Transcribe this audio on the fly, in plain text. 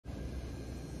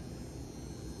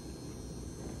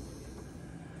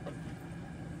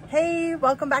Hey,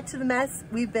 welcome back to The Mess.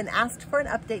 We've been asked for an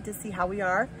update to see how we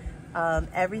are.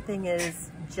 Everything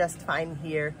is just fine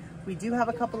here. We do have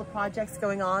a couple of projects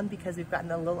going on because we've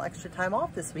gotten a little extra time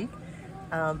off this week.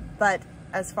 But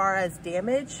as far as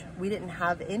damage, we didn't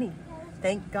have any.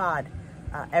 Thank God.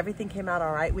 Everything came out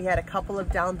all right. We had a couple of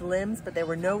downed limbs, but they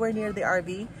were nowhere near the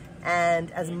RV.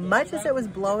 And as much as it was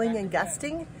blowing and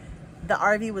gusting, the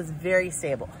RV was very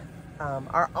stable.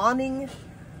 Our awning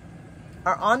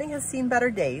has seen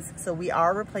better days, so we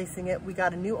are replacing it. We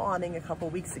got a new awning a couple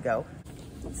weeks ago.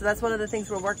 So that's one of the things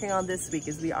we're working on this week,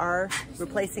 is we are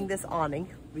replacing this awning.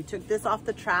 We took this off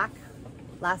the track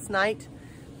last night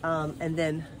and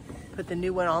then put the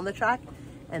new one on the track.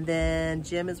 And then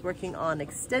Jim is working on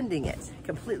extending it,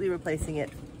 completely replacing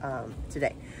it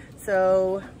today.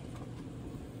 So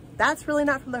that's really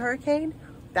not from the hurricane.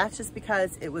 That's just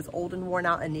because it was old and worn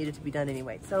out and needed to be done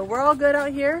anyway. So we're all good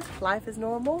out here. Life is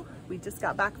normal. We just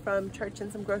got back from church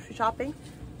and some grocery shopping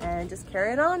and just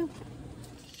carrying on.